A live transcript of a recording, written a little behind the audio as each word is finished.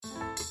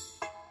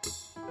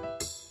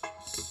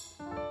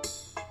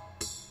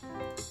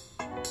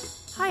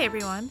Hi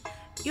everyone,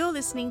 you're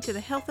listening to the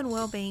Health and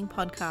Wellbeing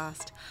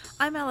Podcast.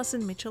 I'm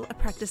Alison Mitchell, a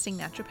practicing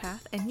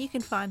naturopath, and you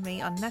can find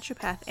me on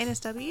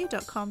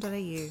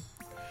naturopathnsw.com.au.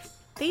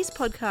 These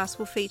podcasts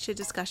will feature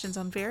discussions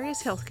on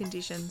various health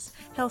conditions,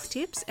 health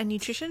tips, and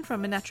nutrition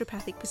from a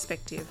naturopathic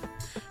perspective.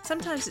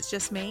 Sometimes it's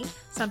just me,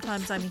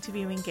 sometimes I'm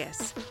interviewing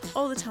guests.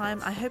 All the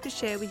time, I hope to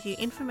share with you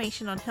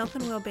information on health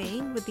and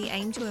wellbeing with the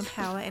aim to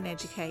empower and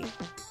educate.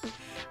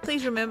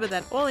 Please remember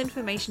that all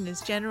information is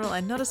general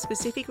and not a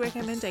specific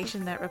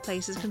recommendation that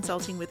replaces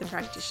consulting with a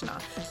practitioner.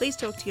 Please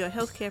talk to your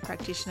healthcare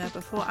practitioner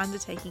before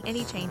undertaking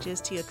any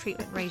changes to your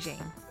treatment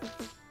regime.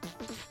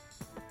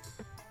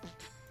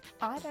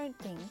 I don't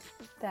think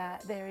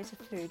that there is a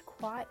food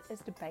quite as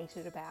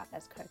debated about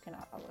as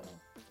coconut oil.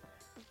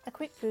 A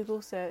quick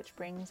Google search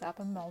brings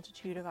up a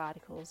multitude of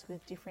articles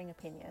with differing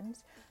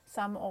opinions,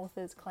 some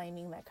authors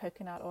claiming that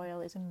coconut oil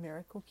is a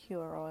miracle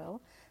cure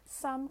oil,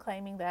 some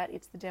claiming that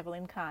it's the devil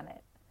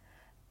incarnate.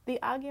 The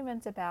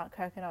arguments about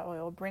coconut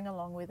oil bring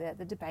along with it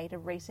the debate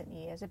of recent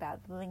years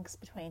about the links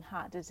between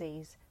heart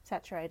disease,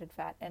 saturated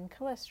fat, and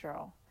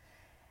cholesterol.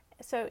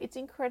 So it's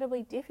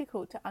incredibly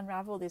difficult to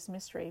unravel this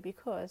mystery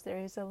because there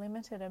is a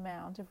limited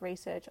amount of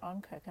research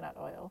on coconut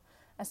oil,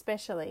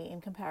 especially in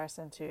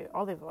comparison to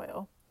olive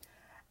oil.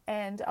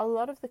 And a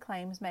lot of the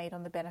claims made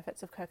on the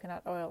benefits of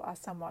coconut oil are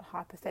somewhat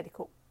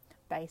hypothetical,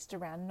 based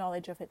around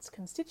knowledge of its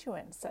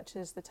constituents, such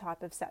as the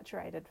type of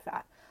saturated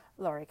fat,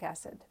 lauric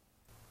acid.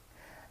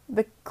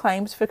 The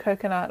claims for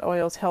coconut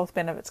oil's health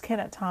benefits can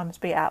at times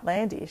be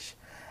outlandish.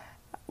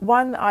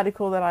 One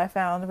article that I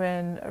found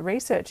when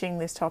researching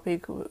this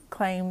topic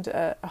claimed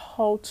a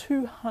whole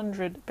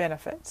 200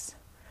 benefits.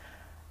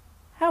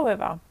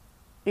 However,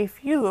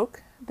 if you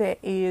look, there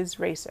is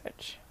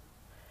research.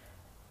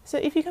 So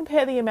if you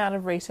compare the amount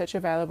of research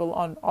available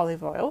on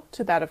olive oil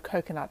to that of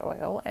coconut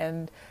oil,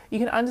 and you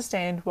can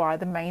understand why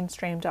the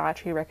mainstream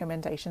dietary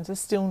recommendations are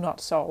still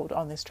not sold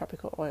on this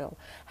tropical oil.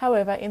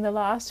 However, in the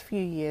last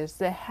few years,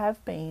 there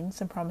have been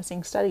some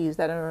promising studies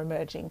that are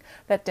emerging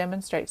that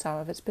demonstrate some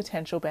of its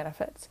potential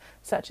benefits,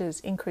 such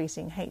as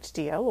increasing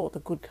HDL, or the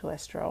good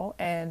cholesterol,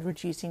 and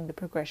reducing the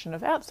progression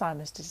of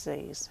Alzheimer's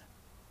disease.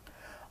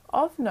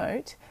 Of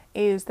note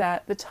is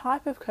that the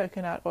type of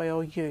coconut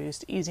oil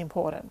used is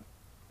important,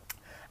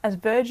 as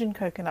virgin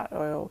coconut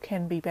oil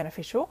can be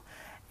beneficial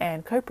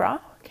and copra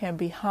can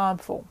be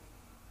harmful.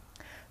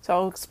 So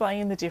I'll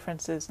explain the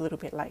differences a little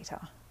bit later.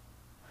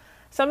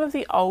 Some of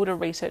the older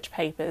research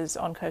papers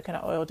on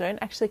coconut oil don't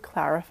actually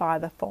clarify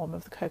the form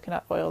of the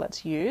coconut oil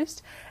that's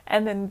used,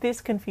 and then this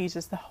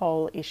confuses the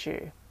whole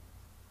issue.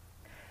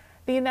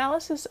 The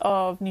analysis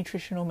of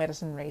nutritional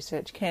medicine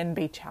research can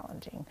be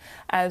challenging,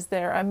 as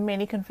there are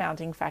many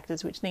confounding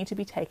factors which need to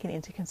be taken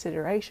into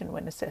consideration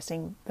when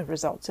assessing the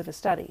results of a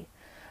study.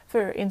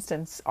 For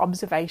instance,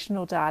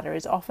 observational data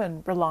is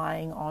often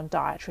relying on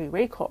dietary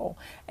recall,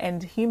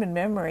 and human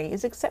memory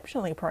is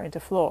exceptionally prone to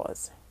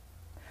flaws.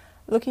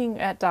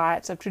 Looking at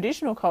diets of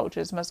traditional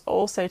cultures must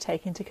also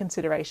take into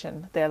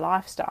consideration their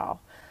lifestyle.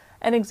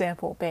 An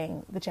example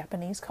being the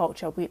Japanese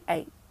culture,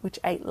 which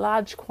ate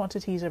large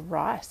quantities of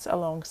rice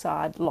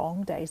alongside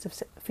long days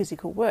of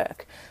physical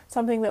work,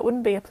 something that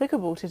wouldn't be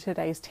applicable to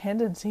today's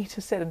tendency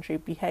to sedentary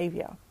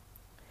behaviour.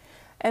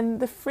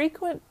 And the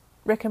frequent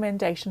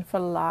recommendation for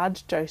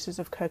large doses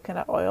of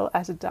coconut oil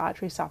as a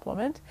dietary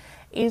supplement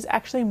is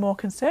actually more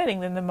concerning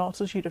than the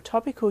multitude of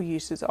topical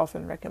uses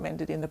often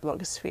recommended in the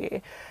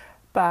blogosphere,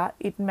 but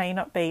it may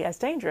not be as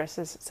dangerous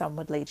as some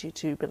would lead you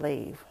to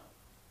believe.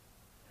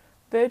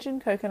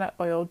 Virgin coconut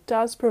oil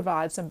does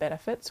provide some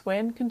benefits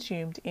when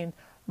consumed in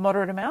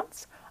moderate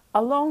amounts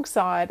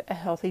alongside a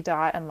healthy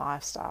diet and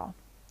lifestyle.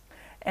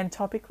 And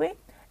topically,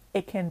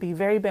 it can be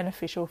very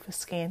beneficial for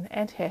skin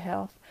and hair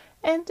health,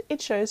 and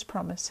it shows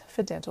promise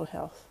for dental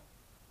health.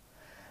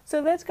 So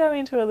let's go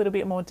into a little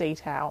bit more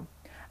detail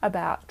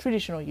about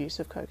traditional use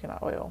of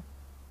coconut oil.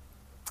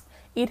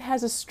 It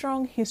has a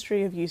strong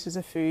history of use as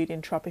a food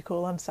in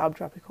tropical and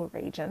subtropical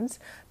regions,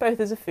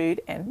 both as a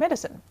food and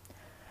medicine.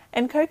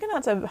 And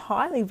coconuts are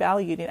highly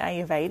valued in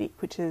Ayurvedic,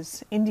 which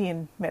is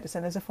Indian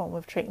medicine, as a form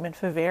of treatment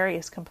for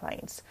various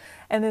complaints,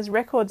 and there's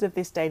records of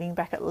this dating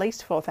back at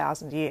least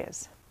 4,000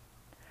 years.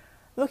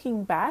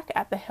 Looking back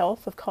at the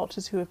health of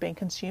cultures who have been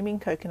consuming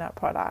coconut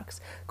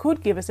products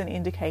could give us an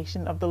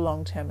indication of the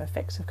long-term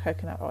effects of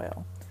coconut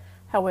oil.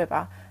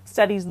 However,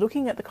 studies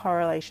looking at the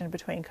correlation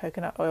between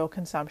coconut oil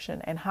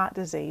consumption and heart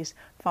disease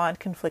find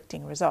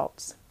conflicting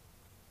results.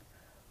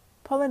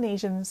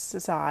 Polynesian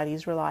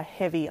societies rely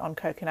heavy on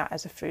coconut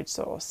as a food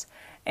source,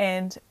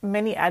 and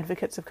many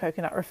advocates of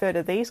coconut refer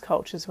to these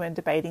cultures when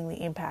debating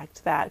the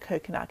impact that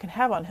coconut can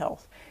have on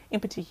health, in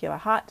particular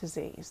heart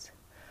disease.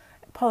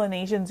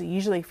 Polynesians are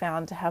usually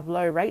found to have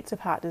low rates of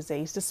heart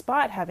disease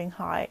despite having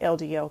high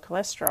LDL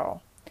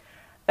cholesterol.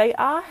 They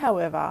are,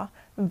 however,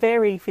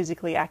 very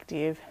physically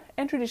active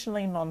and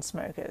traditionally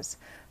non-smokers,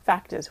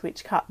 factors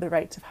which cut the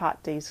rates of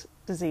heart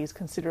disease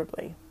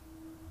considerably.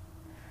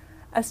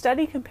 A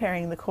study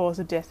comparing the cause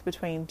of death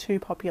between two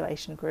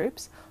population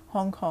groups,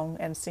 Hong Kong,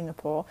 and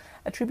Singapore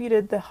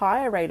attributed the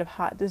higher rate of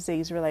heart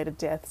disease-related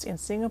deaths in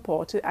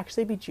Singapore to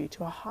actually be due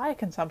to a higher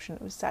consumption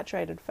of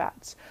saturated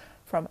fats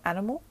from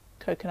animal,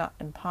 coconut,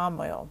 and palm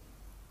oil.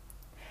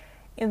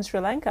 In Sri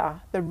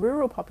Lanka, the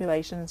rural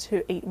populations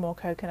who eat more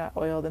coconut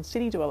oil than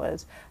city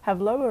dwellers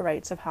have lower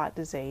rates of heart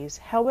disease.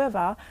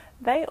 However,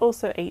 they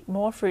also eat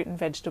more fruit and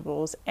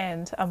vegetables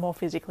and are more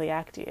physically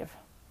active.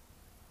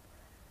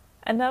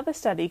 Another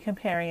study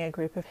comparing a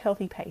group of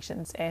healthy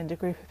patients and a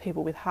group of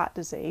people with heart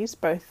disease,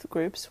 both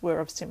groups were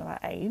of similar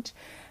age,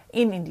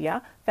 in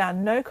India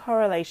found no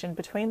correlation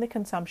between the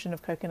consumption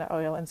of coconut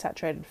oil and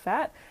saturated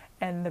fat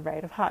and the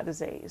rate of heart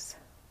disease.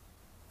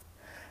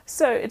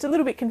 So it's a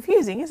little bit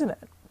confusing, isn't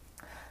it?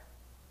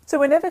 So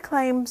whenever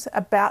claims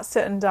about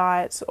certain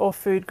diets or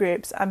food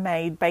groups are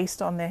made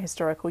based on their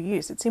historical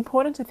use, it's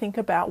important to think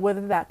about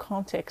whether that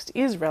context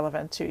is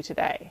relevant to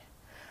today.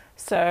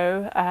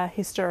 So a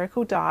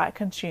historical diet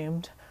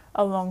consumed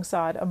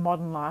alongside a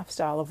modern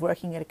lifestyle of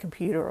working at a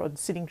computer or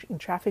sitting in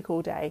traffic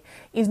all day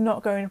is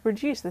not going to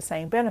produce the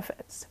same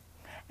benefits.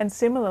 And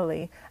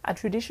similarly, a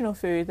traditional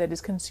food that is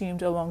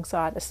consumed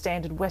alongside a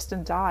standard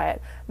Western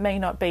diet may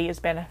not be as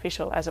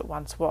beneficial as it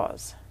once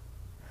was.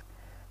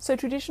 So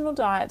traditional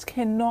diets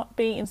cannot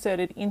be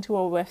inserted into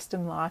a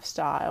Western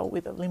lifestyle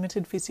with a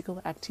limited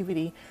physical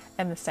activity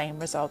and the same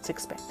results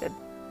expected.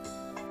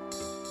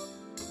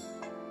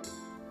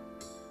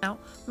 Now,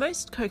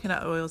 most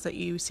coconut oils that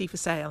you see for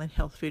sale in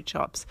health food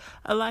shops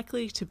are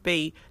likely to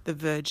be the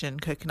virgin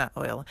coconut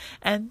oil,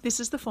 and this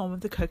is the form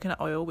of the coconut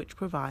oil which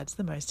provides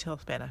the most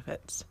health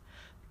benefits.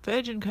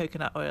 Virgin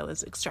coconut oil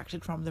is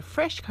extracted from the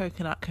fresh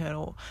coconut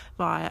kernel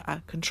via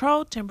a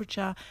controlled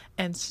temperature,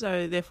 and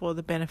so therefore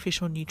the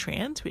beneficial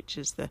nutrients, which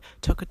is the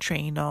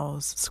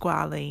tocotrienols,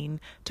 squalene,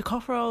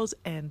 tocopherols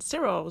and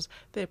sterols,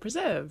 they're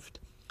preserved.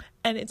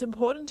 And it's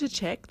important to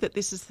check that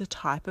this is the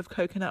type of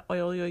coconut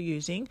oil you're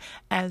using,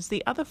 as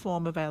the other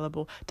form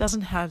available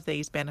doesn't have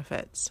these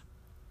benefits.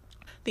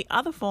 The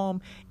other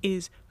form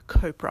is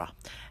copra.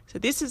 So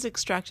this is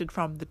extracted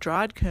from the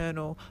dried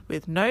kernel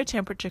with no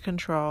temperature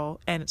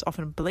control, and it's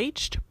often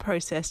bleached,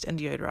 processed and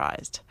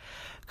deodorized.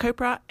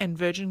 Copra and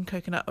virgin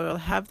coconut oil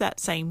have that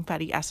same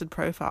fatty acid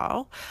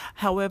profile.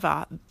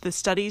 However, the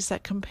studies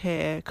that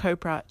compare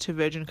copra to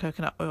virgin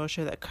coconut oil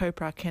show that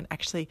copra can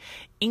actually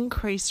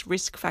increase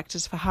risk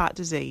factors for heart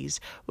disease,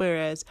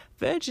 whereas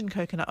virgin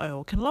coconut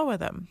oil can lower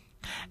them.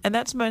 And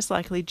that's most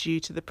likely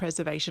due to the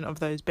preservation of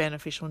those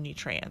beneficial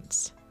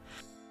nutrients.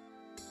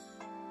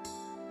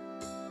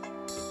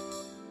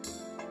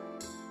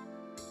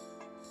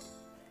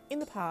 In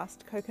the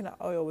past, coconut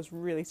oil was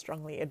really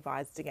strongly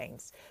advised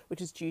against,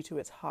 which is due to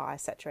its high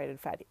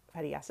saturated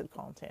fatty acid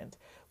content,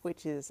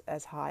 which is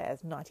as high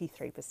as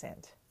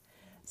 93%.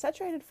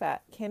 Saturated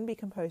fat can be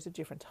composed of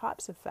different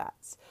types of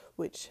fats,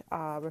 which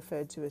are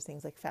referred to as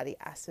things like fatty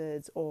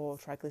acids or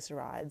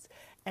triglycerides,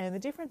 and the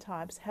different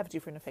types have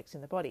different effects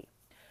in the body.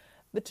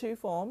 The two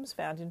forms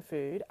found in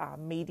food are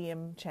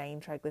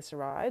medium-chain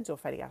triglycerides or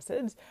fatty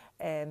acids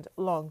and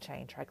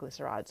long-chain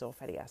triglycerides or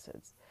fatty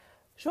acids.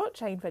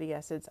 Short-chain fatty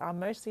acids are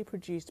mostly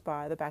produced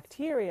by the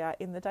bacteria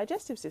in the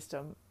digestive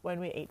system when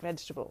we eat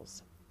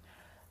vegetables.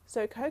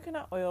 So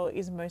coconut oil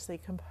is mostly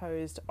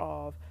composed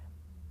of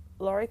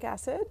lauric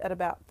acid at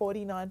about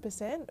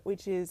 49%,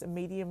 which is a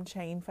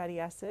medium-chain fatty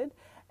acid,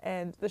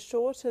 and the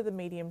shorter the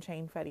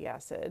medium-chain fatty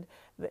acid,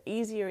 the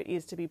easier it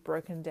is to be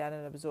broken down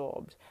and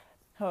absorbed.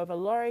 However,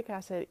 lauric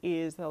acid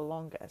is the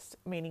longest,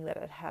 meaning that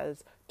it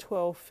has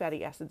 12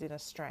 fatty acids in a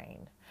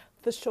strain.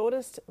 The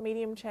shortest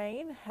medium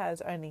chain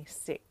has only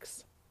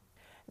 6.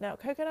 Now,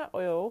 coconut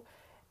oil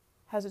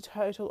has a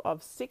total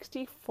of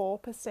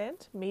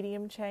 64%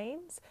 medium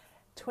chains,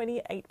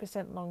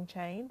 28% long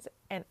chains,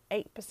 and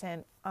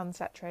 8%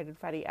 unsaturated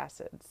fatty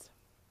acids.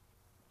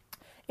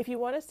 If you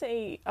want to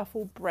see a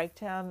full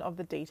breakdown of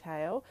the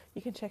detail,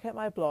 you can check out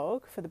my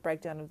blog for the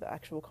breakdown of the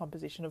actual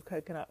composition of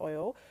coconut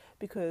oil,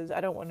 because I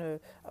don't want to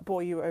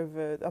bore you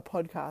over a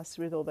podcast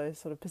with all those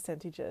sort of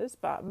percentages,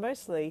 but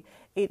mostly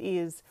it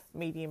is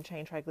medium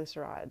chain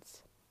triglycerides.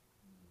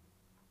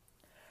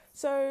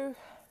 So,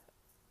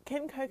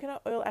 can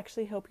coconut oil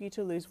actually help you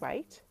to lose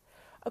weight?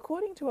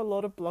 According to a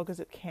lot of bloggers,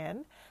 it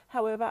can.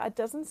 However, it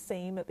doesn't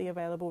seem that the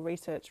available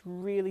research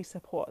really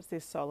supports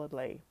this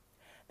solidly.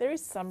 There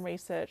is some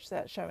research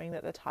that's showing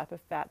that the type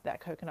of fat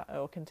that coconut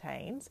oil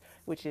contains,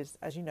 which is,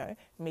 as you know,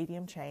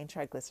 medium-chain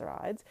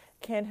triglycerides,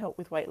 can help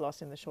with weight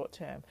loss in the short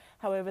term.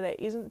 However, there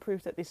isn't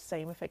proof that this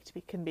same effect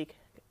can be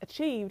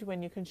achieved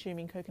when you're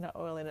consuming coconut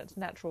oil in its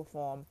natural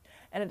form,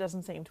 and it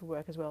doesn't seem to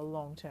work as well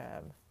long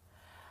term.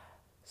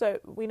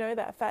 So we know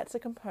that fats are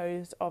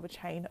composed of a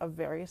chain of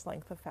various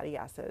lengths of fatty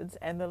acids,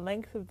 and the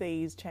length of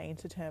these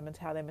chains determines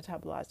how they're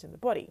metabolized in the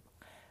body.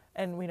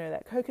 And we know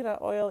that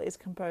coconut oil is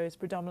composed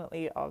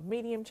predominantly of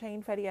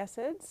medium-chain fatty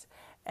acids,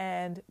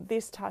 and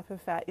this type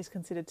of fat is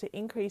considered to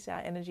increase our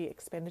energy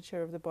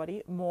expenditure of the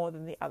body more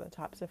than the other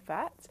types of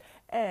fats,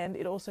 and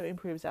it also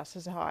improves our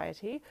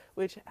satiety,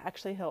 which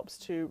actually helps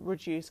to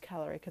reduce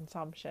calorie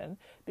consumption,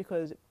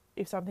 because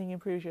if something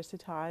improves your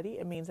satiety,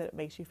 it means that it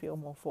makes you feel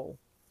more full.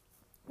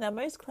 Now,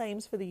 most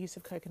claims for the use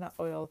of coconut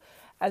oil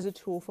as a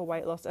tool for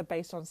weight loss are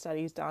based on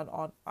studies done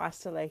on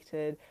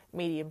isolated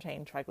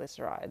medium-chain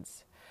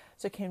triglycerides.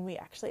 So can we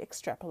actually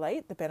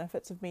extrapolate the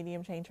benefits of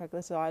medium-chain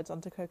triglycerides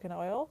onto coconut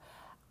oil?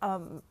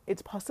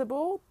 It's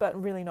possible, but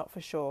really not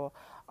for sure.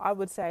 I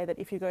would say that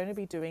if you're going to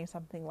be doing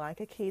something like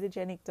a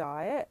ketogenic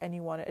diet and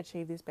you want to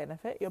achieve this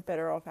benefit, you're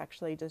better off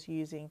actually just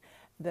using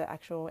the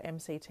actual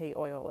MCT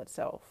oil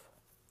itself.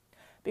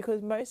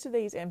 Because most of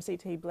these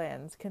MCT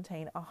blends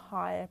contain a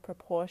higher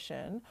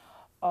proportion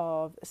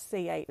of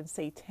C8 and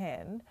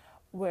C10,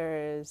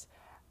 whereas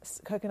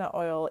coconut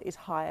oil is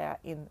higher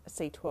in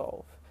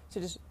C12. So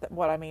just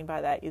what I mean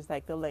by that is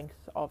like the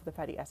length of the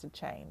fatty acid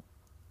chain.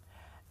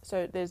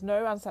 So there's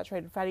no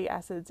unsaturated fatty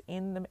acids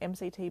in the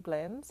MCT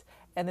blends,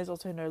 and there's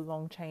also no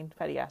long-chain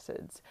fatty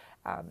acids.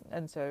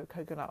 And so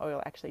coconut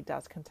oil actually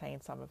does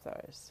contain some of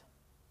those.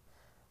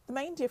 The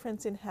main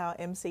difference in how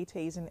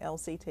MCTs and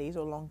LCTs,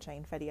 or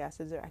long-chain fatty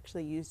acids, are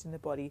actually used in the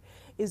body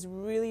is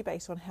really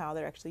based on how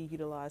they're actually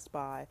utilised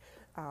by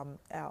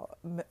our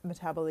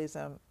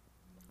metabolism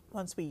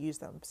once we use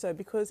them. So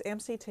because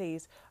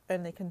MCTs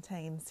only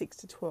contain 6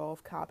 to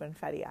 12 carbon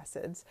fatty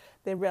acids,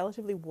 they're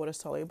relatively water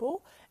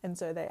soluble, and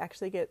so they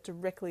actually get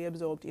directly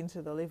absorbed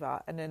into the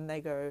liver, and then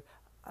they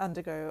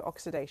undergo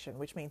oxidation,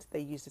 which means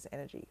they're used as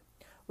energy.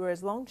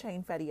 Whereas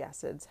long-chain fatty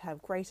acids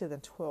have greater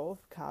than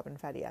 12 carbon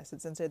fatty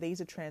acids, and so these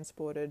are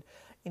transported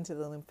into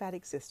the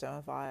lymphatic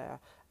system via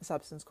a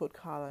substance called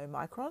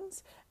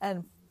chylomicrons,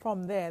 and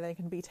from there they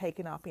can be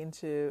taken up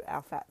into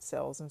our fat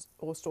cells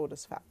or stored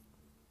as fat.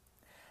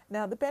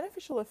 Now, the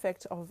beneficial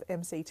effect of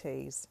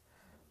MCTs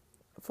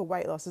for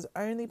weight loss has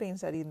only been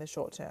studied in the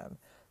short term.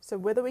 So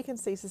whether we can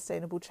see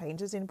sustainable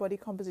changes in body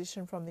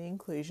composition from the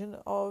inclusion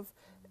of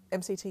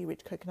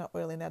MCT-rich coconut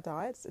oil in our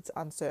diets, it's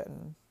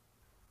uncertain.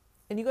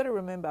 And you've got to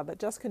remember that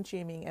just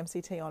consuming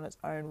MCT on its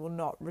own will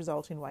not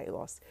result in weight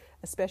loss,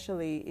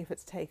 especially if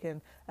it's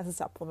taken as a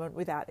supplement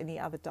without any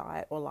other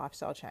diet or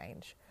lifestyle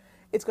change.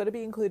 It's got to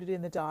be included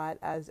in the diet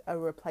as a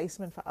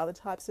replacement for other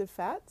types of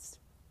fats,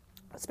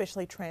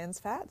 especially trans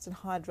fats and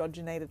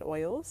hydrogenated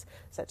oils,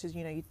 such as,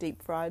 your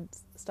deep fried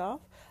stuff.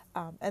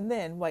 And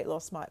then weight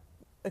loss might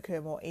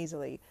occur more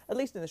easily, at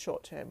least in the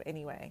short term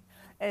anyway.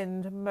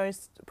 And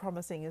most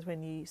promising is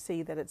when you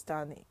see that it's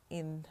done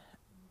in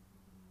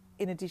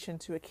addition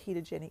to a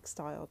ketogenic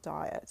style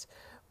diet,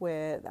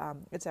 where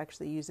it's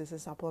actually used as a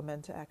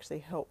supplement to actually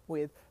help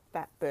with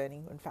fat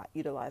burning and fat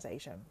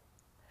utilization.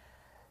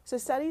 So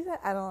studies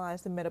that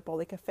analyse the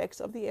metabolic effects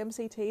of the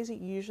MCTs are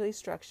usually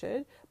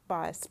structured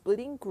by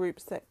splitting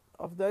groups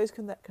of those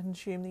that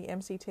consume the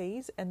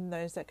MCTs and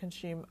those that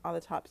consume other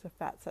types of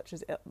fats, such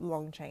as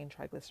long-chain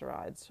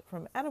triglycerides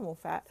from animal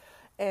fat,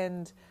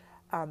 and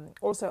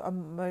also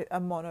a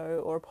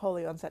mono or a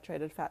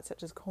polyunsaturated fat,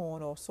 such as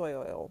corn or soy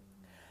oil.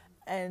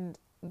 And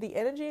the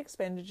energy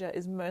expenditure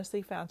is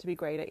mostly found to be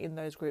greater in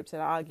those groups that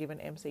are given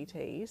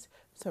MCTs,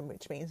 so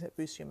which means it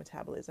boosts your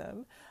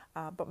metabolism.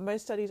 But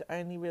most studies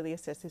only really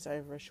assess this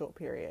over a short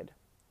period.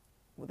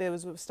 There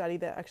was a study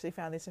that actually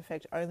found this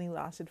effect only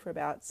lasted for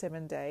about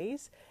 7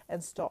 days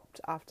and stopped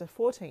after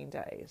 14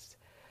 days.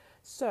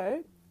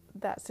 So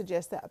that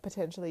suggests that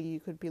potentially you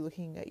could be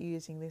looking at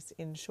using this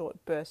in short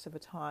bursts of a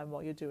time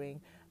while you're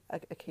doing a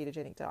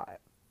ketogenic diet.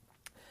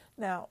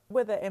 Now,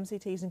 whether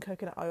MCTs and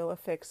coconut oil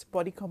affects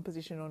body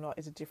composition or not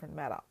is a different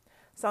matter.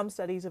 Some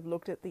studies have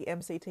looked at the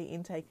MCT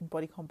intake and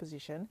body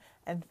composition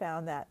and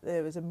found that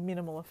there was a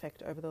minimal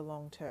effect over the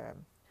long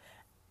term.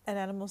 An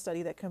animal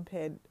study that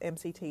compared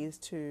MCTs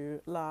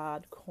to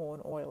lard,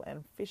 corn oil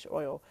and fish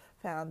oil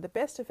found the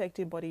best effect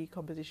in body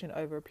composition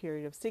over a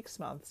period of 6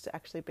 months to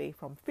actually be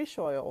from fish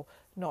oil,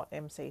 not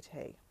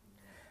MCT.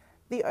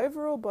 The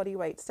overall body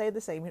weight stayed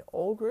the same in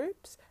all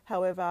groups.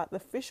 However, the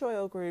fish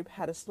oil group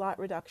had a slight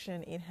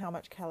reduction in how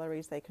much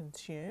calories they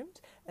consumed,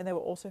 and they were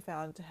also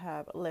found to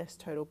have less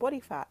total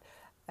body fat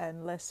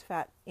and less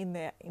fat in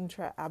their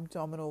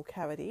intra-abdominal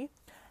cavity,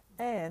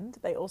 and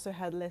they also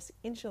had less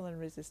insulin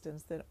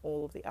resistance than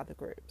all of the other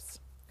groups.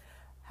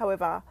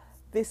 However,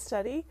 this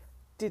study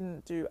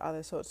didn't do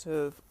other sorts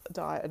of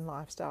diet and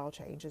lifestyle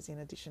changes in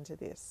addition to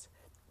this.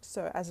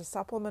 So as a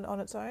supplement on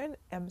its own,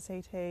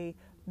 MCT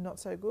not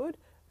so good.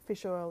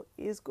 Fish oil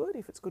is good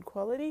if it's good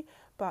quality,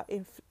 but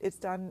if it's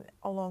done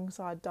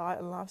alongside diet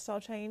and lifestyle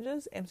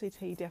changes,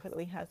 MCT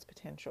definitely has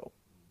potential.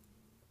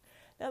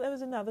 Now, there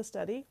was another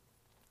study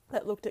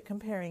that looked at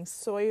comparing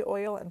soy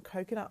oil and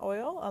coconut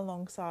oil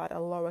alongside a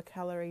lower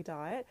calorie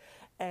diet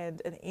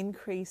and an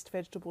increased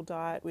vegetable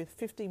diet with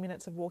 50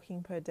 minutes of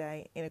walking per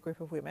day in a group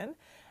of women,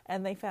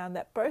 and they found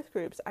that both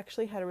groups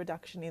actually had a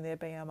reduction in their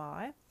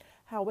BMI.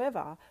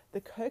 However, the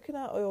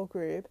coconut oil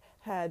group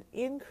had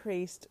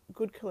increased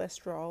good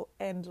cholesterol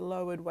and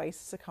lowered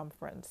waist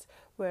circumference,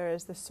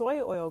 whereas the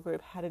soy oil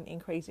group had an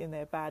increase in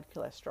their bad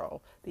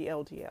cholesterol, the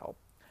LDL.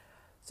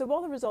 So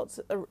while the results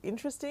are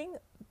interesting,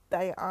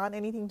 they aren't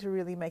anything to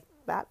really make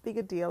that big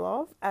a deal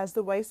of, as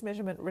the waist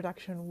measurement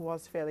reduction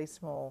was fairly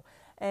small,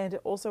 and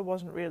it also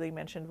wasn't really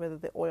mentioned whether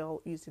the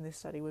oil used in this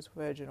study was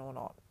virgin or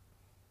not.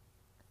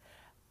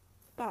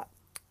 But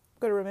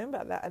Got to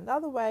remember that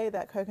another way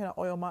that coconut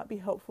oil might be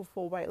helpful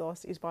for weight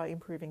loss is by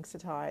improving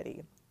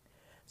satiety.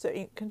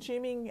 So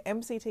consuming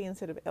MCT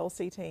instead of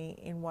LCT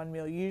in one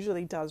meal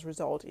usually does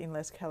result in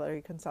less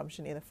calorie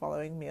consumption in the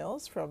following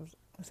meals from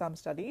some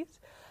studies.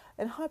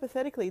 And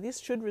hypothetically, this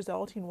should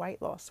result in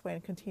weight loss when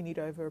continued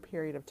over a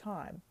period of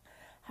time.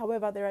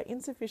 However, there are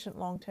insufficient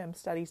long-term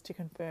studies to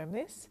confirm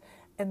this,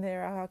 and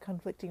there are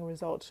conflicting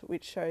results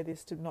which show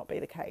this to not be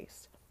the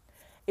case.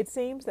 It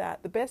seems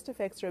that the best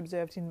effects are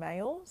observed in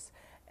males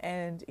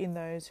and in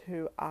those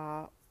who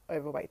are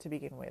overweight to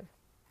begin with.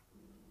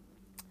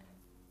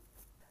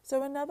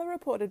 So another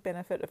reported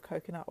benefit of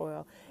coconut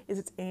oil is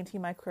its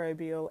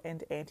antimicrobial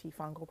and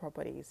antifungal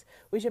properties,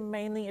 which are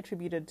mainly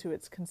attributed to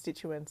its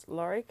constituents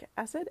lauric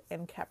acid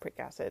and capric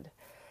acid.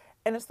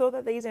 And it's thought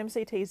that these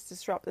MCTs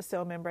disrupt the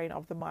cell membrane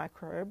of the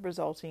microbe,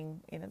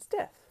 resulting in its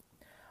death.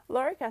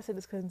 Lauric acid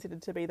is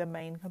considered to be the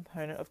main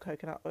component of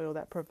coconut oil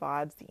that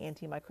provides the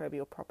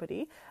antimicrobial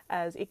property,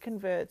 as it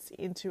converts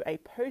into a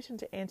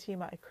potent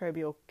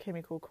antimicrobial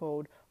chemical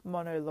called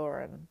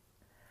monolaurin.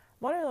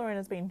 Monolaurin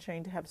has been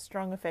shown to have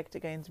strong effect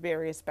against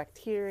various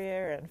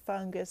bacteria and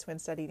fungus when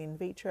studied in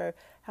vitro.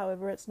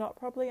 However, it's not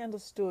properly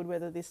understood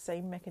whether this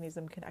same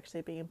mechanism can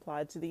actually be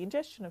applied to the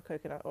ingestion of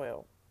coconut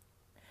oil.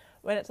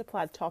 When it's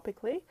applied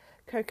topically,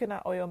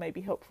 coconut oil may be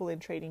helpful in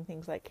treating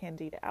things like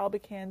Candida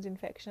albicans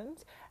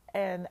infections,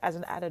 and as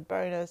an added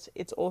bonus,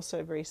 it's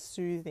also very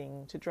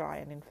soothing to dry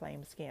and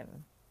inflamed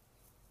skin.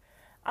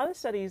 Other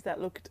studies that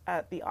looked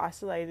at the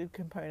isolated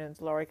components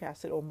lauric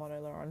acid or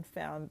monolaurin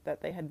found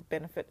that they had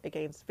benefit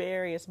against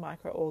various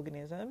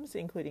microorganisms,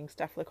 including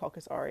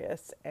Staphylococcus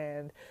aureus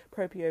and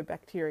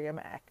Propionibacterium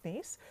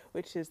acnes,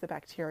 which is the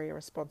bacteria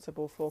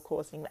responsible for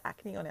causing the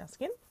acne on our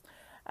skin.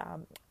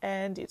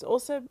 And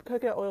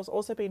coconut oil's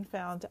also been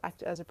found to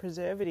act as a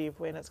preservative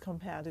when it's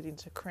compounded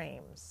into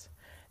creams.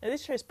 Now,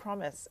 this shows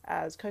promise,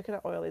 as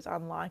coconut oil is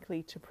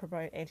unlikely to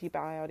promote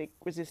antibiotic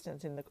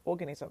resistance in the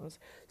organisms,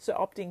 so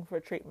opting for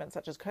a treatment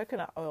such as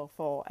coconut oil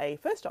for a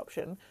first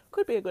option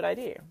could be a good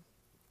idea.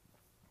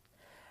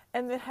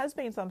 And there has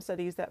been some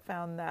studies that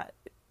found that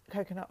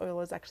coconut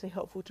oil is actually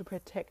helpful to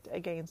protect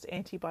against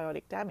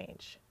antibiotic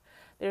damage.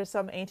 There are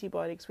some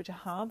antibiotics which are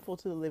harmful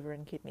to the liver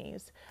and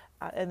kidneys,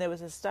 and there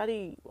was a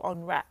study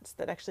on rats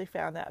that actually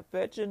found that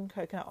virgin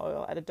coconut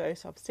oil at a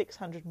dose of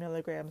 600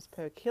 milligrams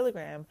per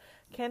kilogram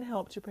can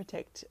help to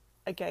protect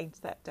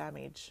against that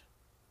damage.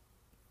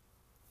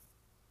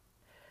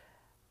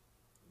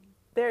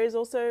 There is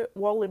also,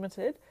 while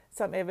limited,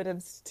 some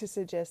evidence to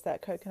suggest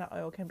that coconut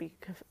oil can be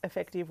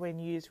effective when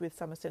used with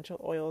some essential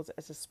oils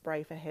as a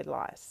spray for head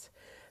lice.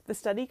 The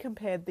study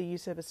compared the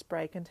use of a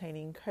spray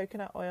containing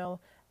coconut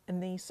oil,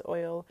 anise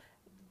oil,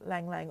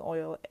 lang-lang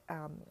oil,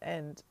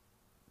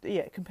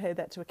 compared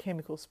that to a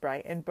chemical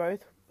spray, and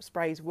both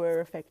sprays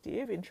were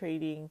effective in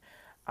treating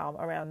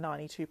around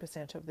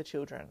 92% of the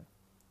children.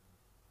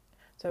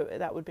 So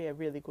that would be a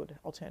really good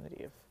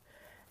alternative.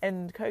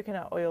 And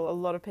coconut oil, a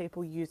lot of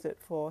people use it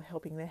for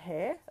helping their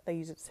hair. They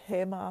use it as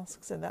hair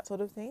masks and that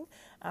sort of thing.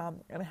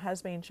 And it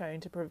has been shown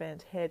to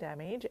prevent hair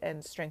damage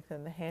and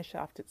strengthen the hair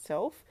shaft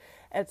itself.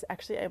 It's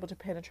actually able to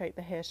penetrate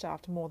the hair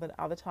shaft more than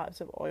other types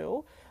of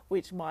oil,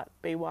 which might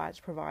be why it's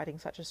providing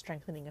such a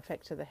strengthening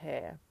effect to the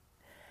hair.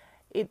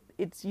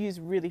 It's used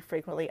really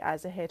frequently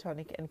as a hair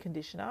tonic and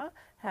conditioner.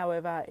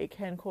 However, it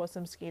can cause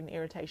some skin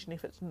irritation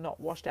if it's not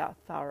washed out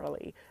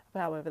thoroughly.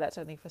 However, that's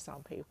only for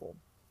some people.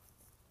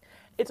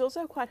 It's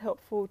also quite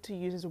helpful to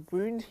use as a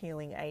wound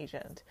healing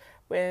agent.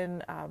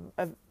 When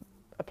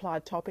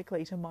applied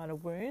topically to minor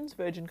wounds,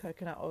 virgin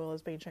coconut oil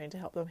has been shown to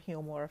help them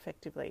heal more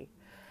effectively.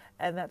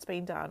 And that's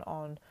been done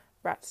on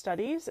rat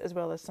studies as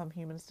well as some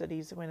human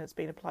studies when it's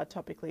been applied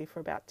topically for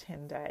about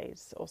 10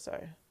 days or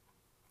so.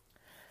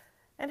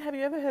 And have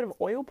you ever heard of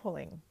oil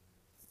pulling?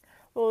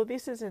 Well,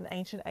 this is an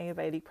ancient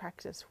Ayurvedic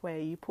practice where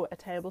you put a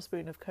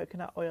tablespoon of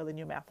coconut oil in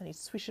your mouth and you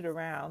swish it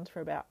around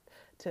for about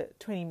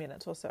 20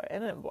 minutes or so.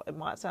 And it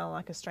might sound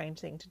like a strange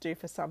thing to do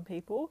for some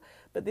people,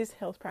 but this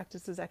health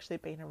practice has actually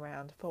been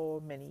around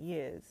for many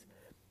years.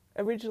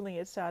 Originally,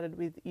 it started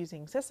with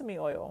using sesame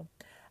oil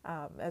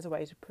as a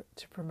way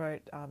to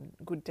promote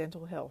good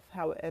dental health,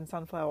 and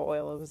sunflower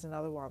oil was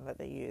another one that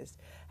they used.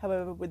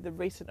 However, with the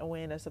recent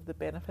awareness of the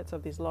benefits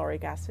of this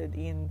lauric acid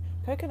in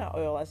coconut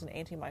oil as an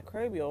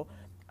antimicrobial,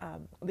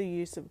 the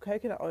use of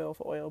coconut oil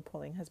for oil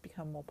pulling has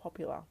become more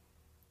popular.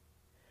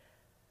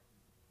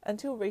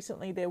 Until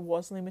recently, there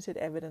was limited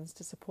evidence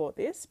to support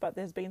this, but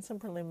there's been some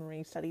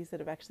preliminary studies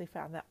that have actually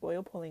found that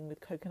oil pulling with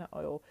coconut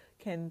oil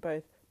can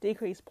both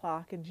decrease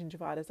plaque and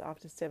gingivitis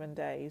after 7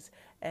 days,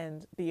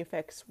 and the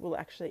effects will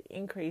actually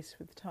increase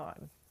with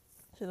time.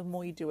 So the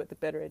more you do it, the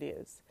better it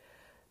is.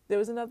 There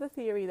was another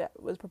theory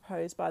that was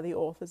proposed by the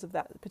authors of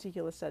that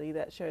particular study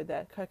that showed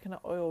that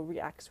coconut oil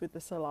reacts with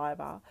the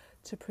saliva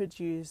to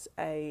produce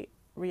a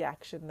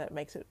reaction that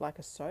makes it like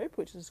a soap,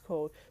 which is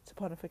called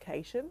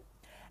saponification,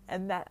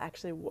 and that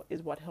actually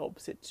is what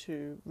helps it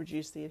to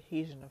reduce the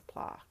adhesion of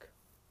plaque.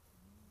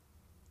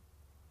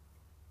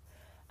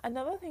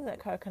 Another thing that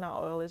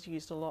coconut oil is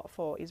used a lot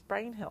for is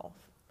brain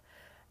health.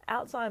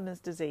 Alzheimer's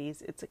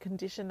disease, it's a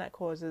condition that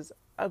causes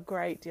a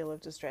great deal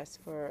of distress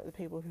for the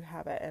people who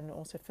have it and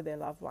also for their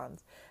loved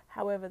ones.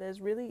 However,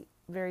 there's really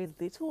very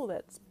little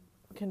that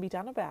can be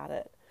done about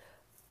it.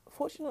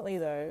 Fortunately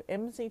though,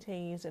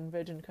 MCTs and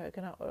virgin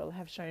coconut oil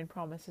have shown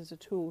promise as a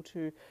tool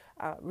to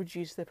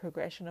reduce the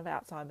progression of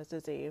Alzheimer's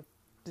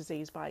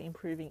disease by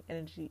improving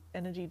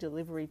energy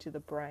delivery to the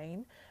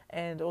brain,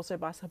 and also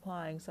by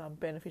supplying some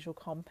beneficial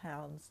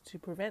compounds to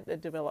prevent the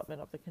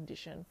development of the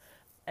condition,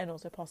 and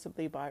also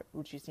possibly by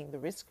reducing the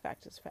risk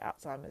factors for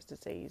Alzheimer's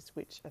disease,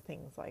 which are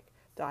things like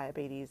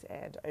diabetes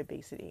and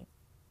obesity.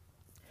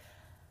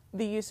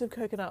 The use of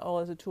coconut oil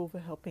as a tool for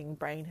helping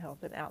brain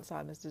health and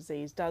Alzheimer's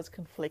disease does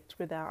conflict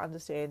with our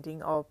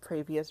understanding of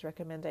previous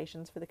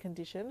recommendations for the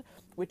condition,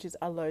 which is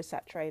a low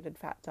saturated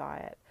fat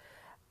diet.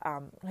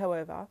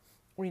 However,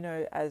 we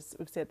know, as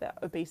we've said, that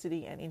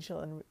obesity and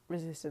insulin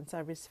resistance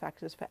are risk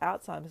factors for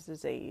Alzheimer's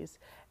disease,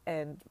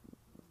 and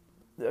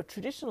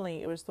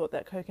traditionally it was thought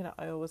that coconut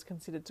oil was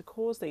considered to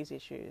cause these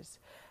issues.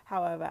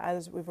 However,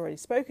 as we've already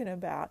spoken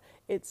about,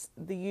 it's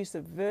the use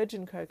of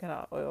virgin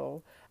coconut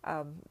oil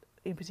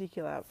in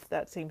particular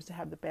that seems to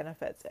have the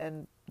benefits,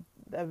 and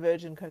the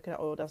virgin coconut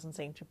oil doesn't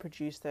seem to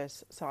produce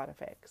those side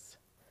effects.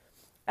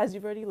 As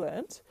you've already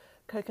learnt,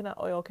 coconut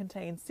oil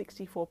contains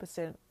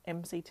 64%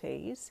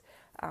 MCTs,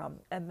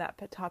 and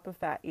that type of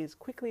fat is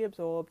quickly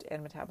absorbed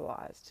and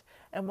metabolized.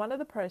 And one of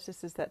the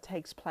processes that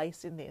takes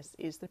place in this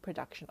is the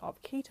production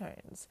of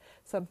ketones,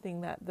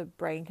 something that the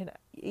brain can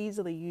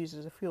easily use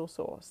as a fuel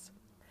source.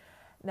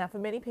 Now, for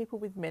many people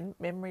with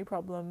memory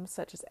problems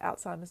such as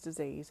Alzheimer's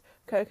disease,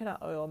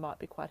 coconut oil might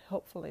be quite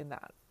helpful in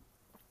that.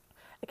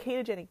 A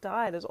ketogenic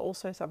diet is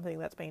also something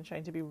that's been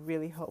shown to be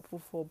really helpful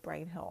for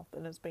brain health,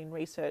 and has been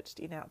researched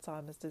in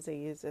Alzheimer's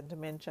disease and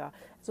dementia.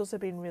 It's also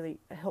been really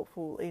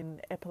helpful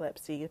in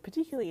epilepsy,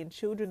 particularly in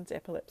children's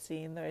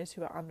epilepsy and those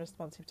who are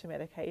unresponsive to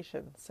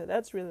medication. So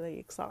that's really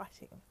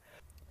exciting.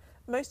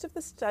 Most of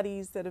the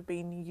studies that have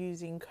been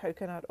using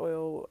coconut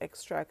oil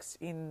extracts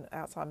in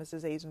Alzheimer's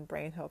disease and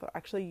brain health are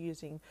actually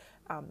using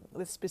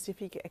the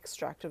specific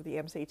extract of the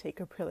MCT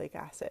caprylic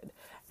acid,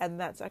 and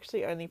that's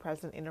actually only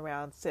present in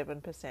around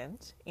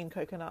 7% in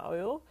coconut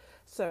oil.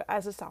 So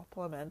as a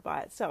supplement by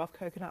itself,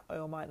 coconut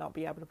oil might not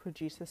be able to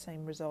produce the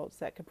same results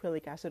that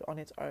caprylic acid on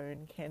its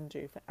own can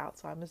do for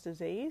Alzheimer's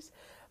disease.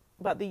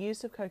 But the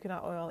use of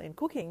coconut oil in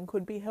cooking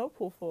could be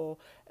helpful for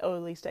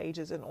early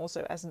stages, and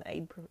also as an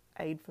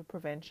aid for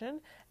prevention,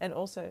 and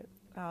also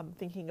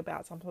thinking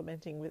about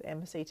supplementing with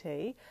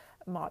MCT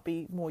might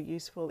be more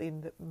useful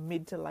in the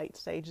mid to late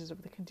stages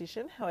of the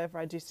condition. However,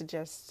 I do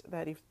suggest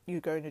that if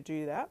you're going to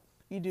do that,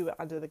 you do it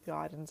under the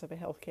guidance of a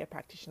healthcare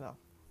practitioner.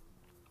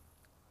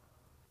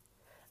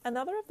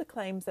 Another of the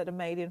claims that are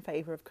made in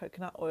favour of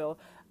coconut oil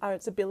are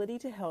its ability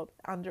to help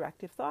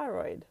underactive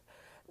thyroid.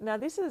 Now,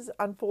 this is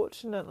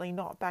unfortunately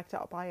not backed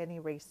up by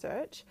any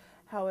research.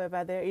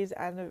 However, there is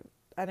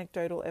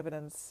anecdotal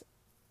evidence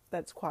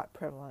that's quite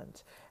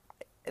prevalent.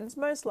 It's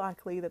most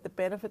likely that the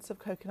benefits of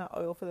coconut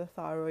oil for the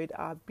thyroid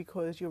are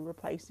because you're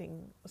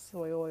replacing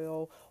soy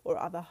oil or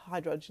other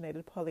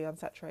hydrogenated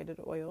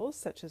polyunsaturated oils,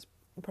 such as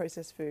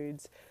processed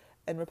foods,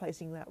 and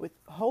replacing that with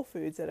whole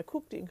foods that are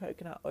cooked in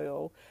coconut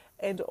oil,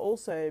 and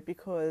also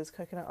because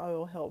coconut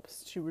oil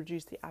helps to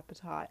reduce the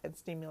appetite and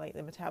stimulate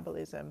the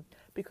metabolism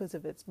because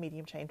of its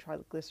medium chain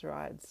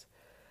triglycerides.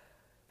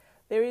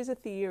 There is a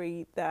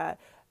theory that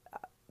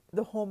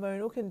the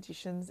hormonal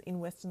conditions in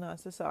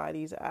westernized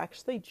societies are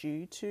actually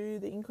due to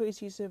the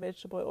increased use of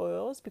vegetable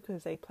oils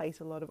because they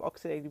place a lot of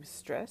oxidative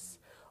stress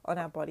on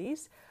our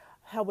bodies.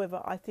 However,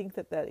 I think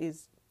that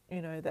is,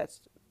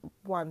 that's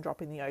one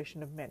drop in the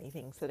ocean of many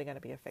things that are going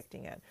to be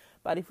affecting it.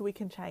 But if we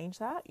can change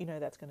that,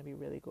 that's going to be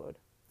really good.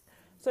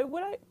 So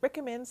would I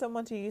recommend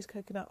someone to use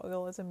coconut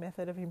oil as a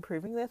method of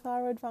improving their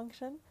thyroid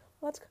function?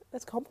 Well,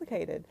 that's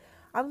complicated.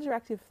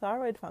 Underactive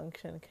thyroid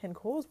function can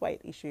cause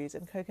weight issues,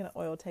 and coconut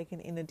oil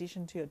taken in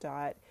addition to your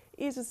diet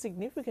is a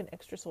significant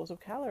extra source of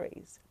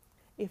calories.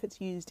 If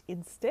it's used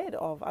instead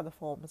of other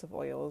forms of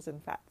oils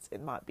and fats,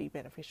 it might be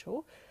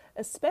beneficial,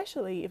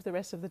 especially if the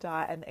rest of the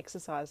diet and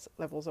exercise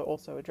levels are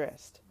also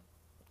addressed.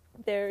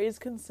 There is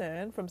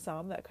concern from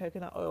some that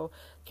coconut oil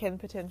can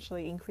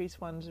potentially increase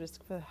one's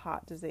risk for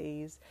heart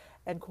disease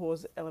and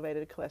cause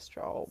elevated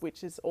cholesterol,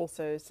 which is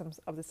also some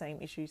of the same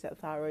issues that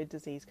thyroid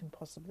disease can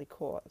possibly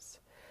cause.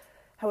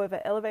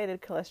 However,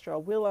 elevated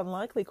cholesterol will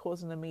unlikely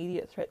cause an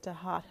immediate threat to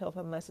heart health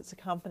unless it's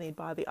accompanied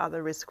by the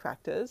other risk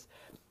factors.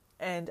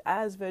 And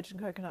as virgin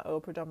coconut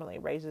oil predominantly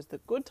raises the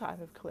good type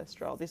of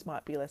cholesterol, this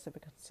might be less of a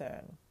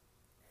concern.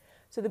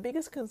 So the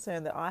biggest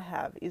concern that I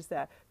have is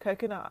that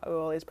coconut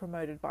oil is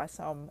promoted by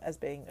some as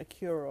being a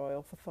cure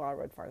oil for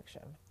thyroid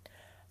function.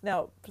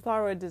 Now,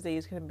 thyroid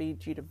disease can be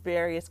due to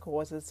various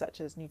causes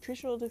such as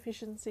nutritional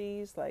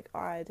deficiencies like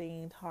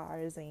iodine,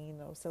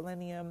 tyrosine or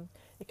selenium.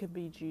 It can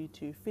be due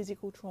to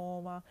physical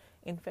trauma,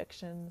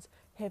 infections,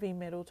 heavy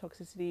metal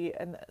toxicity,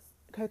 and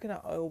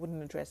coconut oil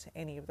wouldn't address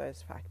any of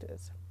those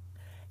factors.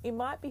 It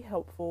might be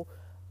helpful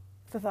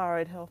for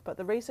thyroid health, but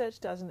the research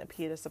doesn't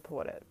appear to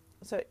support it.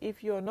 So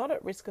if you're not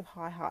at risk of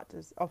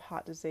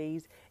heart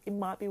disease, it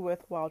might be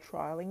worthwhile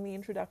trialling the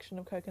introduction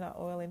of coconut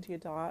oil into your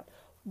diet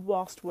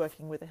whilst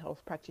working with a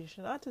health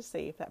practitioner to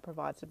see if that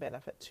provides a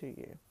benefit to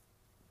you.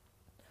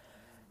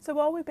 So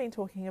while we've been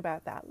talking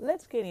about that,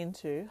 let's get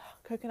into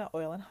coconut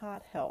oil and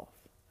heart health.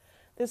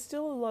 There's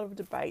still a lot of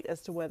debate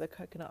as to whether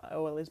coconut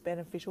oil is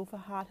beneficial for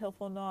heart health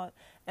or not,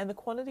 and the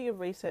quantity of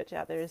research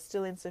out there is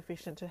still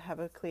insufficient to have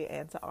a clear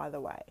answer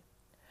either way.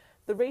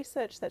 The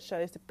research that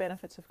shows the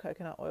benefits of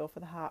coconut oil for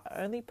the heart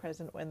are only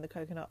present when the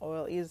coconut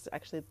oil is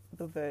actually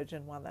the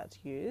virgin one that's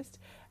used,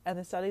 and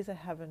the studies that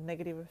have a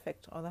negative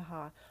effect on the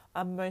heart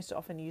are most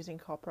often using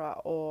copra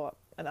or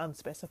an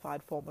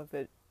unspecified form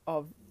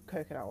of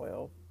coconut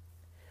oil.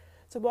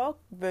 So while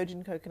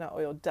virgin coconut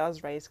oil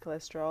does raise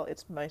cholesterol,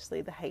 it's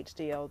mostly the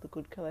HDL, the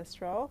good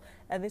cholesterol,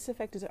 and this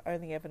effect is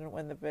only evident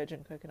when the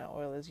virgin coconut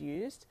oil is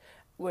used,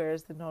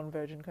 whereas the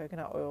non-virgin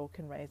coconut oil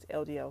can raise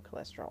LDL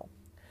cholesterol.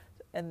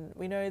 And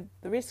we know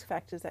the risk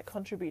factors that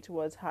contribute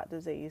towards heart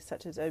disease,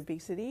 such as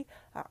obesity,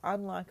 are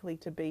unlikely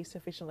to be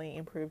sufficiently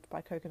improved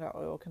by coconut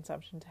oil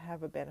consumption to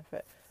have a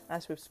benefit,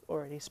 as we've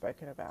already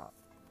spoken about.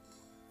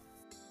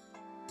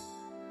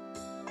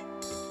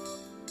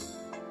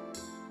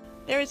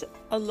 There is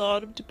a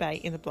lot of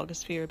debate in the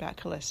blogosphere about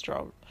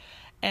cholesterol,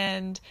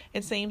 and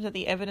it seems that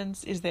the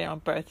evidence is there on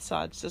both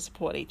sides to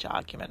support each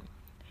argument.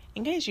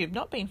 In case you've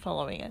not been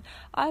following it,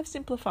 I've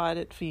simplified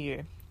it for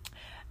you.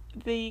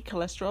 The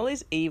cholesterol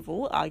is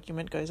evil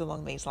argument goes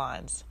along these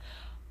lines.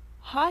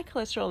 High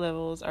cholesterol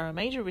levels are a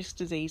major risk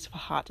disease for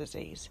heart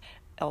disease.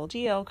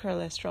 LDL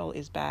cholesterol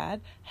is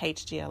bad,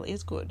 HDL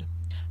is good.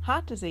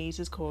 Heart disease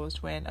is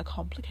caused when a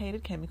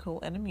complicated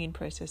chemical and immune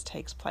process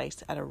takes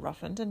place at a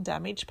roughened and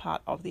damaged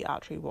part of the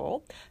artery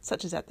wall,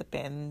 such as at the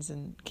bends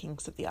and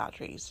kinks of the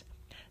arteries.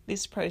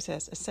 This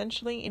process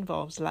essentially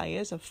involves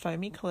layers of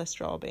foamy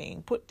cholesterol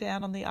being put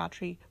down on the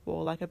artery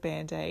wall like a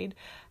band-aid.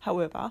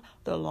 However,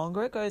 the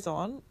longer it goes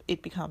on,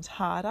 it becomes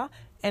harder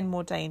and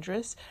more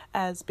dangerous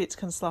as bits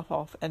can slough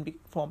off and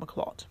form a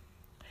clot.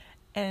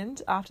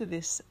 And after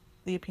this,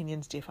 the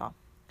opinions differ.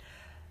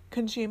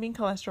 Consuming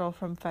cholesterol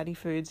from fatty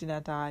foods in our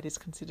diet is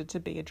considered to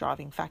be a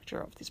driving factor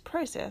of this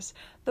process,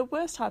 the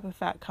worst type of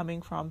fat coming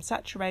from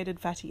saturated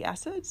fatty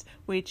acids,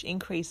 which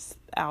increase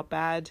our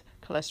bad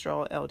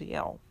cholesterol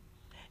LDL.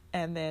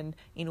 And then,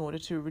 in order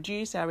to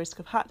reduce our risk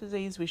of heart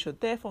disease, we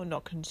should therefore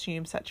not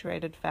consume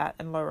saturated fat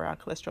and lower our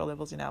cholesterol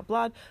levels in our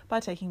blood by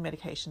taking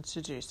medications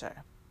to do so.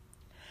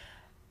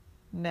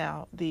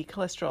 Now, the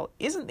cholesterol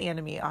isn't the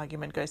enemy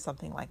argument goes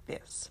something like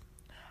this.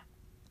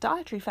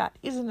 Dietary fat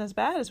isn't as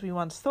bad as we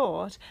once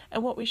thought,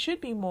 and what we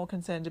should be more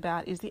concerned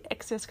about is the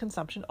excess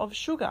consumption of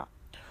sugar.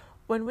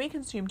 When we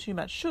consume too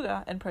much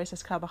sugar and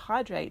processed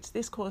carbohydrates,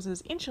 this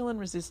causes insulin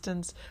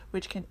resistance,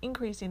 which can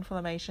increase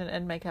inflammation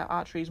and make our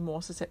arteries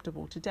more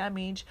susceptible to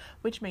damage,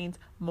 which means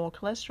more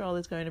cholesterol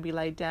is going to be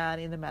laid down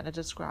in the manner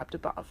described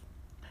above.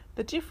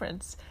 The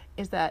difference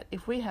is that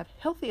if we have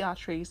healthy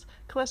arteries,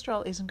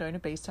 cholesterol isn't going to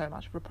be so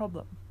much of a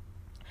problem.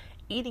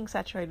 Eating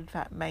saturated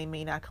fat may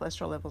mean our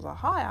cholesterol levels are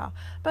higher,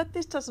 but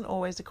this doesn't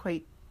always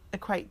equate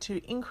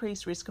to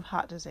increased risk of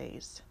heart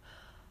disease.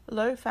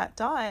 Low-fat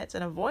diets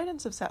and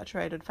avoidance of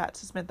saturated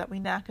fats has meant that we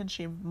now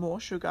consume more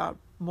sugar,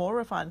 more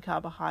refined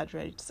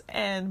carbohydrates,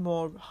 and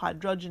more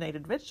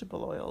hydrogenated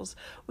vegetable oils,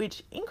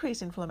 which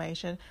increase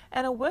inflammation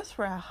and are worse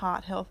for our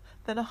heart health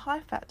than a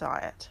high-fat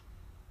diet.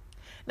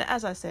 Now,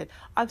 as I said,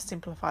 I've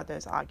simplified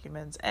those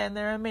arguments, and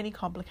there are many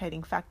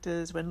complicating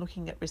factors when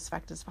looking at risk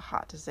factors for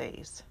heart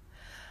disease.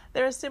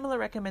 There are similar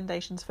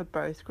recommendations for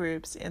both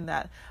groups in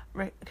that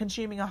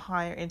consuming a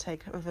higher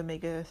intake of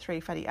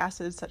omega-3 fatty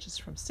acids, such as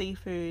from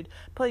seafood,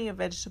 plenty of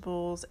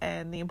vegetables,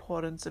 and the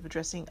importance of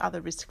addressing other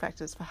risk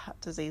factors for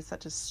heart disease,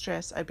 such as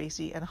stress,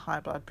 obesity, and high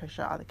blood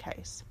pressure are the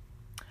case.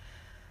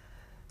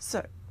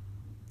 So,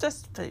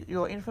 just for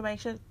your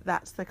information,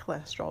 that's the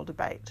cholesterol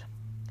debate.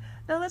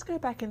 Now let's go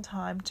back in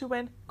time to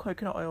when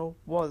coconut oil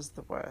was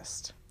the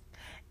worst.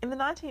 In the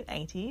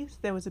 1980s,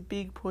 there was a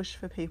big push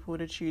for people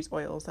to choose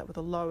oils that were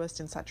the lowest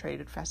in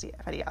saturated fatty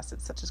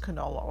acids, such as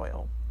canola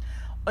oil.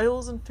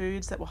 Oils and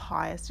foods that were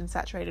highest in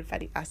saturated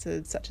fatty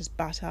acids, such as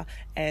butter,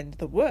 and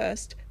the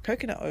worst,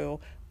 coconut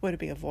oil, were to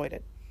be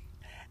avoided.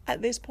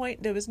 At this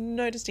point, there was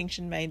no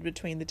distinction made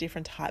between the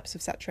different types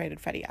of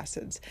saturated fatty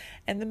acids,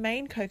 and the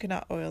main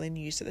coconut oil in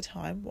use at the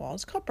time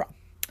was copra.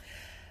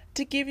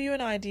 To give you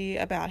an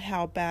idea about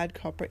how bad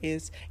copra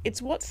is,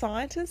 it's what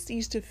scientists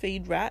used to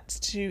feed rats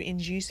to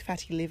induce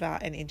fatty liver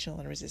and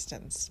insulin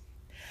resistance.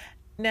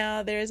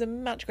 Now, there is a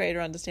much greater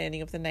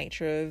understanding of the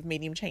nature of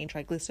medium-chain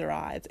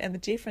triglycerides and the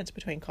difference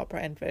between copra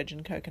and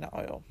virgin coconut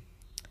oil.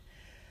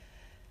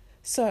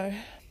 So,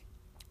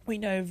 we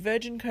know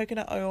virgin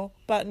coconut oil,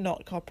 but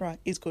not copra,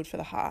 is good for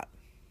the heart.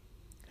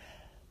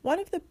 One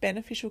of the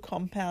beneficial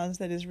compounds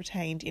that is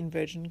retained in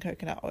virgin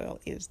coconut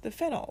oil is the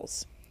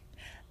phenols.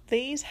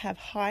 These have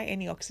high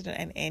antioxidant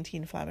and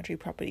anti-inflammatory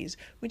properties,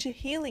 which are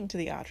healing to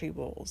the artery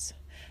walls.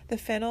 The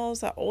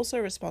phenols are also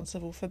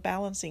responsible for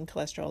balancing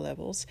cholesterol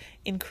levels,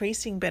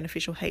 increasing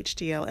beneficial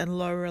HDL, and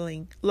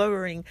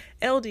lowering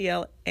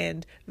LDL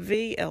and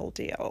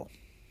VLDL.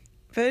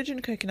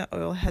 Virgin coconut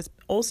oil has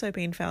also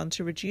been found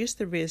to reduce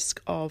the risk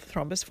of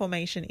thrombus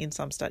formation in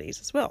some studies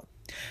as well.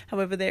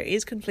 However, there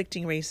is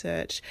conflicting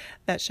research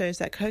that shows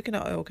that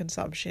coconut oil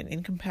consumption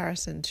in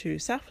comparison to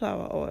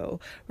safflower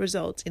oil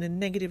results in a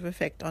negative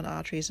effect on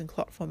arteries and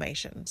clot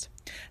formations.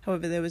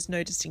 However, there was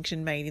no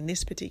distinction made in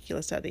this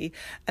particular study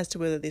as to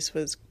whether this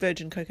was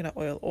virgin coconut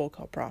oil or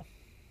copra.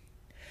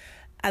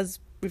 As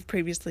we've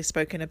previously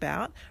spoken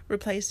about,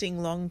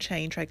 replacing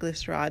long-chain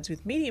triglycerides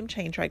with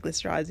medium-chain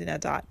triglycerides in our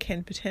diet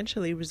can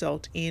potentially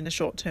result in a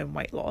short-term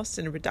weight loss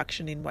and a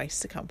reduction in waist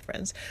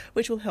circumference,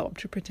 which will help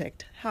to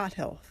protect heart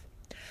health.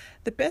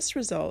 The best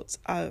results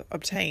are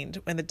obtained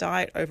when the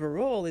diet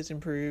overall is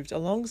improved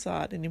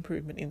alongside an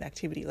improvement in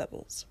activity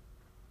levels.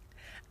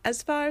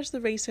 As far as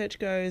the research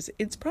goes,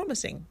 it's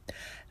promising.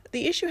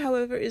 The issue,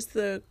 however, is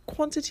the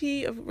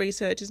quantity of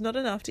research is not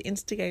enough to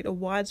instigate a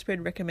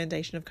widespread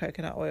recommendation of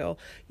coconut oil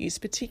use,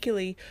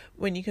 particularly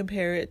when you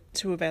compare it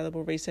to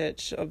available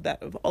research of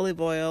that of olive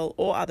oil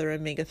or other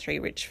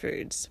omega-3 rich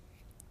foods.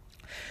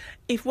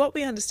 If what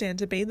we understand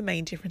to be the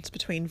main difference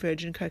between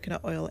virgin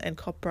coconut oil and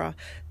copra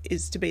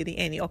is to be the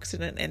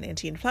antioxidant and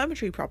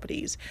anti-inflammatory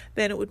properties,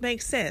 then it would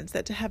make sense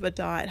that to have a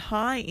diet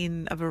high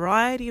in a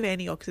variety of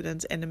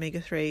antioxidants and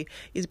omega-3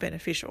 is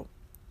beneficial.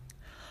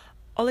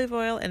 Olive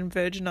oil and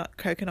virgin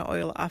coconut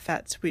oil are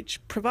fats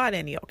which provide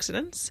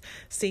antioxidants.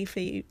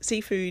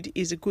 Seafood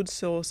is a good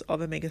source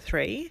of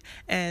omega-3,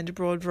 and a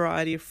broad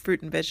variety of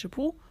fruit and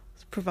vegetable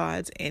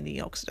provides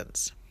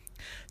antioxidants.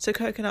 So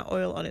coconut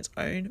oil on its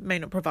own may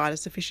not provide a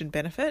sufficient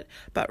benefit,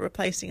 but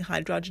replacing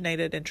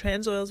hydrogenated and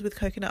trans oils with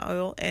coconut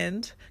oil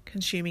and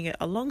consuming it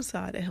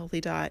alongside a healthy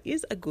diet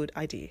is a good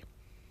idea.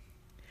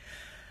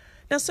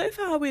 Now, so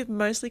far we've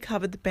mostly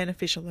covered the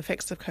beneficial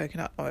effects of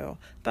coconut oil,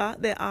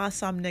 but there are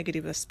some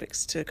negative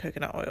aspects to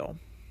coconut oil.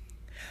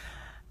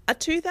 A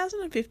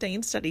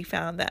 2015 study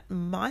found that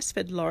mice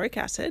fed lauric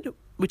acid,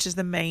 which is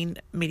the main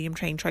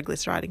medium-chain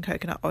triglyceride in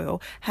coconut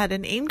oil, had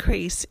an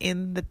increase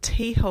in the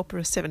T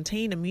helper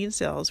 17 immune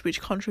cells,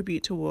 which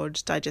contribute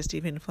towards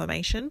digestive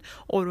inflammation,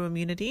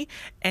 autoimmunity,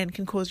 and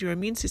can cause your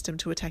immune system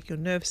to attack your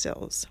nerve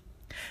cells.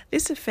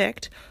 This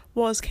effect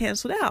was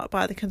cancelled out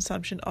by the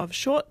consumption of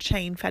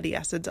short-chain fatty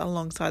acids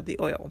alongside the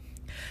oil.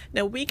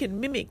 Now, we can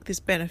mimic this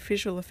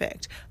beneficial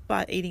effect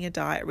by eating a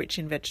diet rich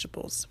in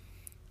vegetables.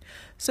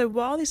 So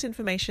while this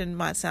information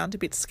might sound a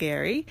bit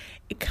scary,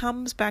 it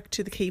comes back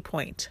to the key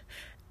point.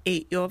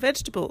 Eat your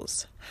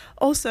vegetables.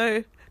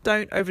 Also,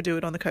 don't overdo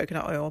it on the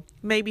coconut oil.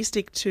 Maybe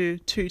stick to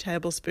 2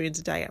 tablespoons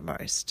a day at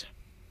most.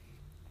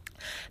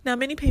 Now,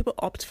 many people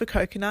opt for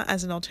coconut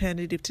as an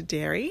alternative to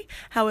dairy.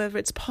 However,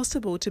 it's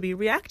possible to be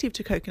reactive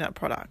to coconut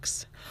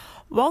products.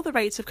 While the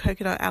rates of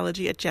coconut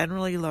allergy are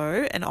generally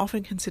low and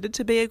often considered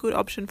to be a good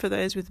option for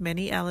those with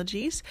many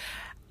allergies,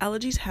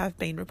 allergies have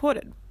been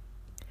reported.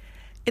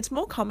 It's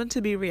more common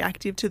to be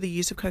reactive to the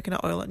use of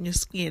coconut oil on your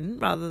skin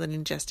rather than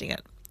ingesting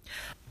it.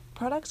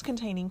 Products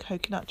containing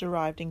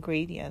coconut-derived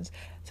ingredients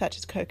such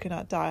as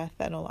coconut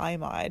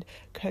diethylenolamide,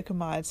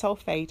 cocamide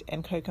sulfate,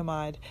 and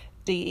cocamide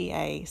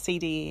DEA,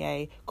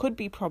 CDEA could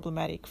be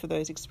problematic for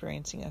those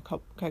experiencing a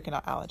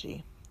coconut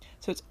allergy.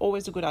 So it's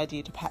always a good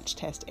idea to patch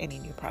test any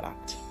new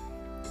product.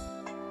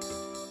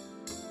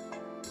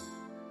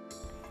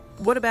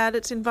 What about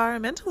its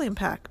environmental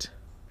impact?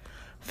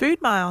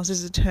 Food miles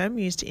is a term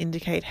used to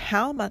indicate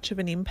how much of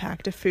an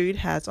impact a food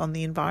has on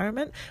the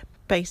environment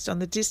based on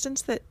the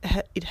distance that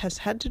it has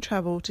had to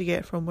travel to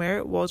get from where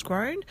it was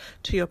grown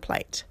to your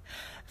plate.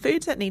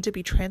 Foods that need to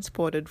be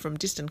transported from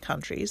distant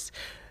countries,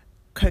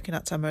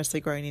 coconuts are mostly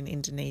grown in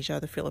Indonesia,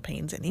 the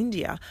Philippines, and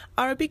India,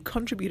 are a big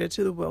contributor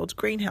to the world's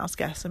greenhouse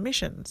gas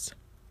emissions.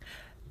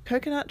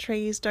 Coconut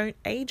trees don't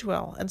age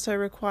well and so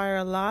require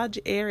a large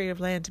area of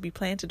land to be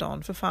planted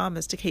on for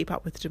farmers to keep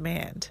up with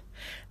demand.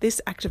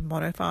 This active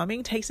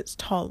monofarming takes its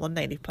toll on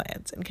native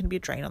plants and can be a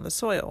drain on the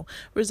soil,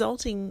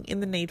 resulting in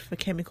the need for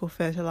chemical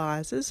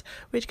fertilizers,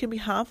 which can be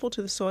harmful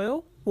to the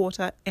soil,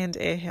 water, and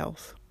air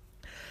health.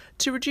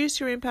 To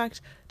reduce your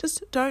impact,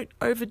 just don't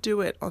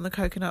overdo it on the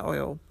coconut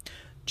oil.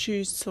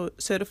 Choose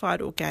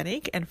certified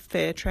organic and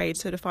fair trade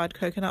certified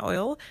coconut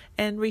oil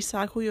and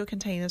recycle your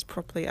containers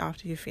properly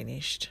after you're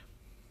finished.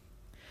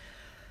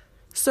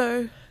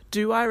 So,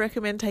 do I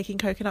recommend taking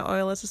coconut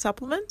oil as a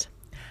supplement?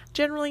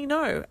 Generally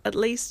no, at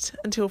least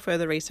until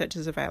further research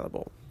is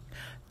available.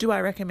 Do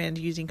I recommend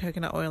using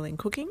coconut oil in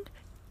cooking?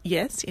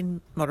 Yes, in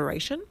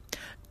moderation.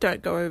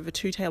 Don't go over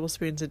 2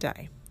 tablespoons a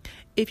day.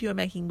 If you're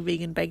making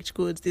vegan baked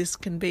goods, this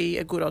can be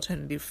a good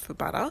alternative for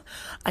butter.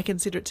 I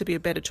consider it to be a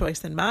better choice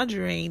than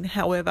margarine.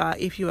 However,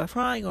 if you are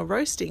frying or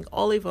roasting,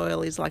 olive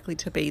oil is likely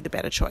to be the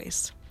better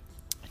choice.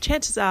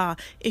 Chances are,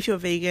 if you're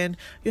vegan,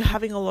 you're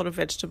having a lot of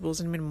vegetables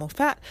and minimal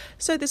fat,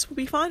 so this will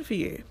be fine for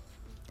you.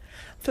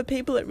 For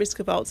people at risk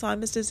of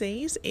Alzheimer's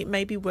disease, it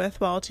may be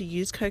worthwhile to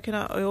use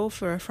coconut oil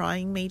for a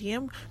frying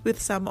medium, with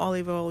some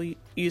olive oil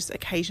used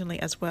occasionally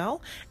as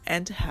well,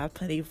 and to have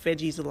plenty of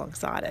veggies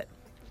alongside it.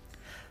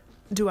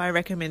 Do I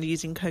recommend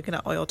using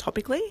coconut oil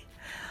topically?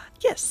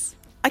 Yes.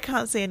 I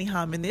can't see any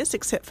harm in this,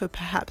 except for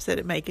perhaps that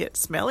it may get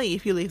smelly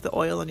if you leave the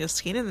oil on your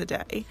skin in the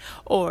day,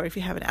 or if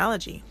you have an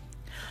allergy.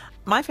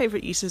 My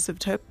favourite uses of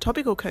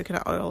topical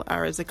coconut oil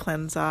are as a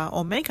cleanser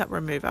or makeup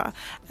remover,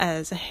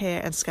 as a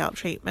hair and scalp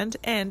treatment,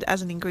 and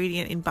as an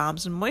ingredient in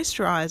balms and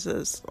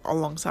moisturisers,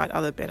 alongside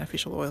other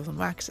beneficial oils and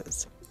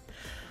waxes.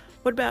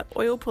 What about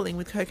oil pulling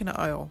with coconut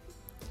oil?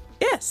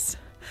 Yes!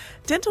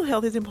 Dental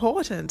health is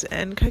important,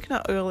 and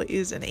coconut oil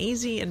is an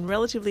easy and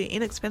relatively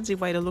inexpensive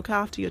way to look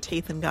after your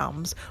teeth and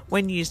gums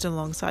when used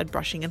alongside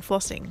brushing and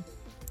flossing.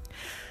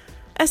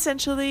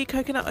 Essentially,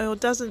 coconut oil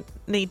doesn't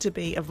need to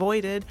be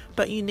avoided,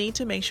 but you need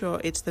to make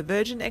sure it's the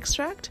virgin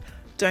extract,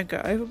 don't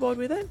go overboard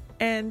with it,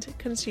 and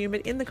consume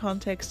it in the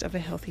context of a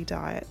healthy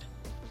diet.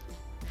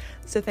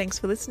 So thanks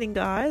for listening,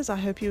 guys. I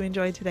hope you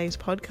enjoyed today's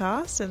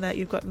podcast and that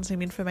you've gotten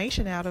some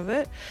information out of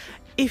it.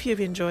 If you've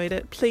enjoyed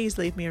it, please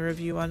leave me a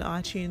review on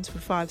iTunes for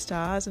 5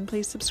 stars and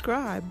please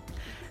subscribe.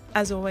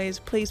 As always,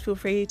 please feel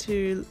free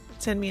to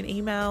send me an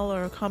email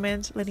or a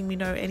comment letting me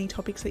know any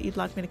topics that you'd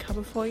like me to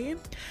cover for you.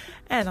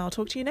 And I'll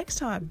talk to you next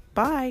time.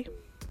 Bye.